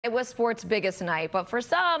It was sports' biggest night, but for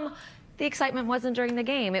some, the excitement wasn't during the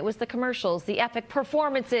game. It was the commercials, the epic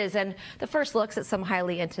performances, and the first looks at some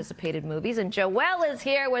highly anticipated movies. And Joelle is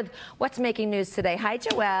here with what's making news today. Hi,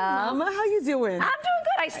 Joelle. Mama, how you doing? I'm doing good.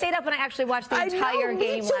 I stayed up and I actually watched the entire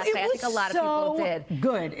game last night. I think a lot of people did.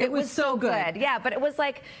 Good. It was so good. Yeah, but it was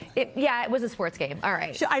like, it was a sports game. All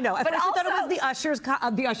right. I know. At but first also, I thought it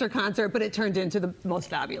was the Usher concert, but it turned into the most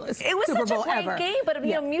fabulous Super Bowl such a great ever. game, but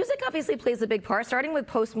you know, music obviously plays a big part, starting with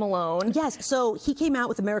Post Malone. Yes, so he came out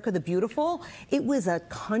with America the Beautiful. It was a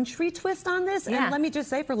country twist on this, and let me just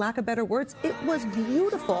say, for lack of better words, it was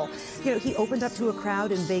beautiful. You know, he opened up to a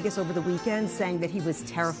crowd in Vegas over the weekend saying that he was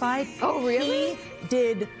terrified. Oh, really? He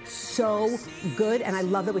did so good, and I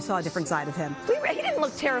love that we saw a different side of him. He didn't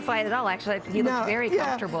look terrified at all, actually. He looked very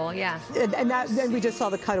comfortable, yeah. And then we just saw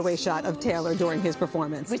the cutaway shot of Taylor during his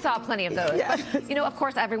performance. We saw plenty of those. Yeah. But, you know, of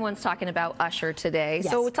course, everyone's talking about Usher today.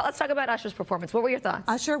 Yes. So let's talk about Usher's performance. What were your thoughts?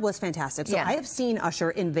 Usher was fantastic. So I have seen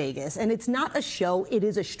Usher in Vegas, and it's not a show, it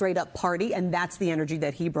is a straight-up party, and that's the energy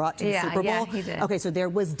that he brought to the Super Bowl. Yeah, he did. Okay, so there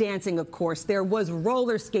was dancing, of course. There was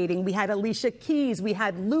roller skating. We had Alicia Keys. We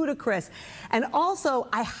had Ludacris. And also,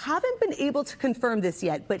 I haven't been able to confirm this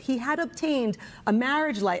yet, but he had obtained a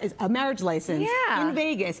marriage license in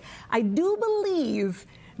Vegas. I do believe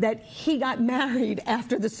that he got married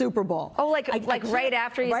after the Super Bowl. Oh, like right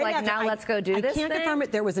after he's like, now let's go do this I can't confirm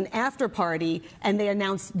it. There was an after party, and they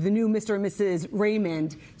announced the new Mr. and Mrs.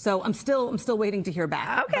 Raymond. So I'm still waiting to hear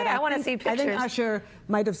back. Okay, I want to see pictures. I think Usher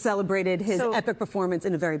might have celebrated his epic performance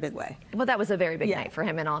in a very big way. Well, that was a very big night for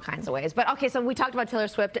him in all kinds of ways. But okay, so we talked about Taylor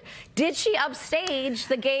Swift. Did she upstage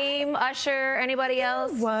the game, Usher, anybody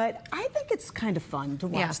else? You know what? I think it's kind of fun to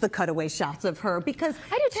watch the cutaway shots of her, because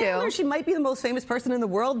I do too. Taylor, she might be the most famous person in the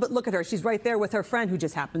world, but look at her. She's right there with her friend who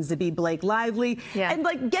just happens to be Blake Lively, and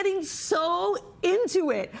like getting so into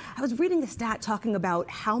it. I was reading a stat talking about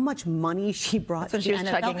how much money she brought to the she was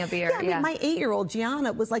NFL. chugging a beer. Yeah, I mean, my 8-year-old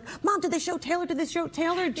Gianna was like, "Mom, did they show Taylor? Did they show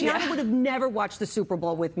Taylor?" Gianna would have never watched the Super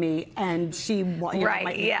Bowl with me, and she, you know,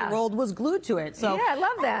 my 8-year-old was glued to it. So I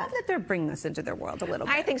love that. I love that they're bringing us into their world a little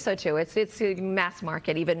bit. I think so too. It's mass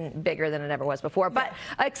market, even bigger than it ever was before. But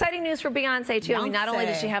exciting news for Beyonce too. I mean, not only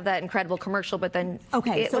did she have that incredible commercial, but then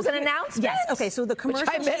it was an announcement. Yes. Okay. So the commercial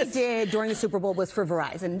she did during the Super Bowl was for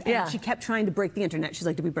Verizon, and she kept trying to break the internet. She's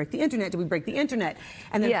like, "Did we break the internet? Did we break the internet?"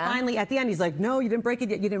 And then finally, at the end, he's like, "No, you didn't break it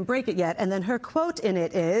yet. You didn't break it yet." And then her quote in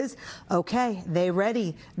it is, "Okay, they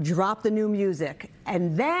ready. Drop the new music."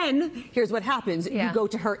 And then here's what happens. You go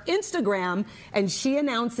to her Instagram, and she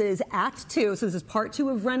announces Act 2. So this is part 2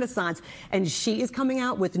 of Renaissance, and she is coming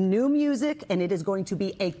out with new music, and it is going to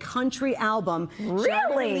be a country album. Really?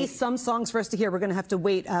 She released some songs for us to hear. We're going to have to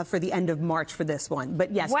wait for the end of March for this one.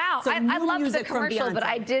 But yes. Wow. So I loved the commercial, but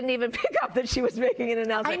I didn't even pick up that she was making an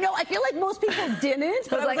announcement. I know. I feel like most people didn't.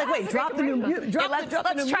 But I was like, wait, drop the new music.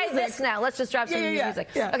 Let's try this now. Let's just drop some new music.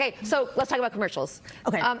 Okay, so let's talk about commercials.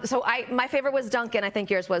 Okay. So my favorite was Duncan. I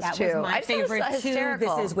think yours was too. That was my favorite too.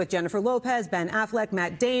 This is with Jennifer Lopez, Ben Affleck,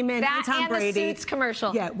 Matt Damon, and Tom Brady. The Suits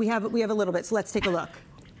commercial. Yeah, we have a little bit. So let's take a look.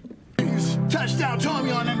 Touchdown,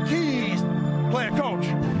 Tommy on them keys. Player coach.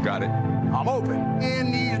 Got it. I'm open.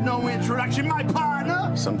 And needs no introduction, my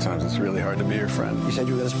partner. Sometimes it's really hard to be your friend. You said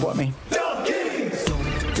you were gonna support me. Dunkies!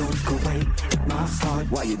 Don't go away, my heart.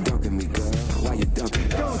 Why you dunking me, girl? Why you dunking?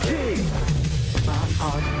 Dunkies! My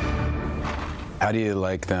heart. How do you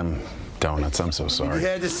like them donuts? I'm so sorry. You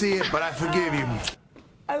had to see it, but I forgive you.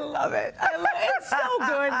 I love it. I love it. It's so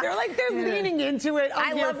good. They're leaning into it.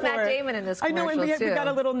 I love Matt Damon in this commercial, I know, and we got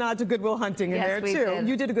a little nod to Good Will Hunting in there too. Did.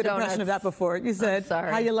 You did a good impression of that before. You said,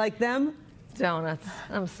 "How you like them?" Donuts.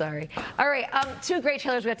 I'm sorry. All right, 2 great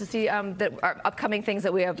trailers we have to see that are upcoming things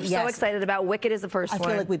that we are so excited about. Wicked is the first one. I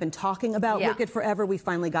feel like we've been talking about Wicked forever. We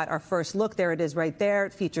finally got our first look. There it is right there.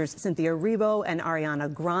 It features Cynthia Erivo and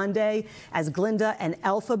Ariana Grande as Glinda and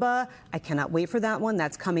Elphaba. I cannot wait for that one.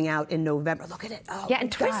 That's coming out in November. Look at it. Oh, yeah,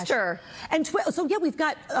 and Twister. And so we've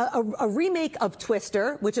got a remake of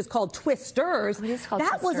Twister, which is called Twisters. It is called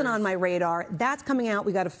Twisters. Wasn't on my radar. That's coming out.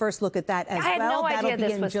 We got a first look at that as well. I had no idea That'll be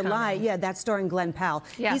this in was July. coming. Yeah, that's starring Glenn Powell.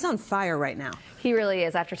 Yeah. He's on fire right now. He really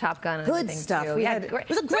is, after Top Gun and good stuff. Too. It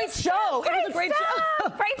was a great show. It was a great show.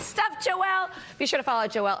 Great stuff, Joelle. Be sure to follow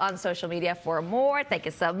Joelle on social media for more. Thank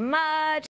you so much.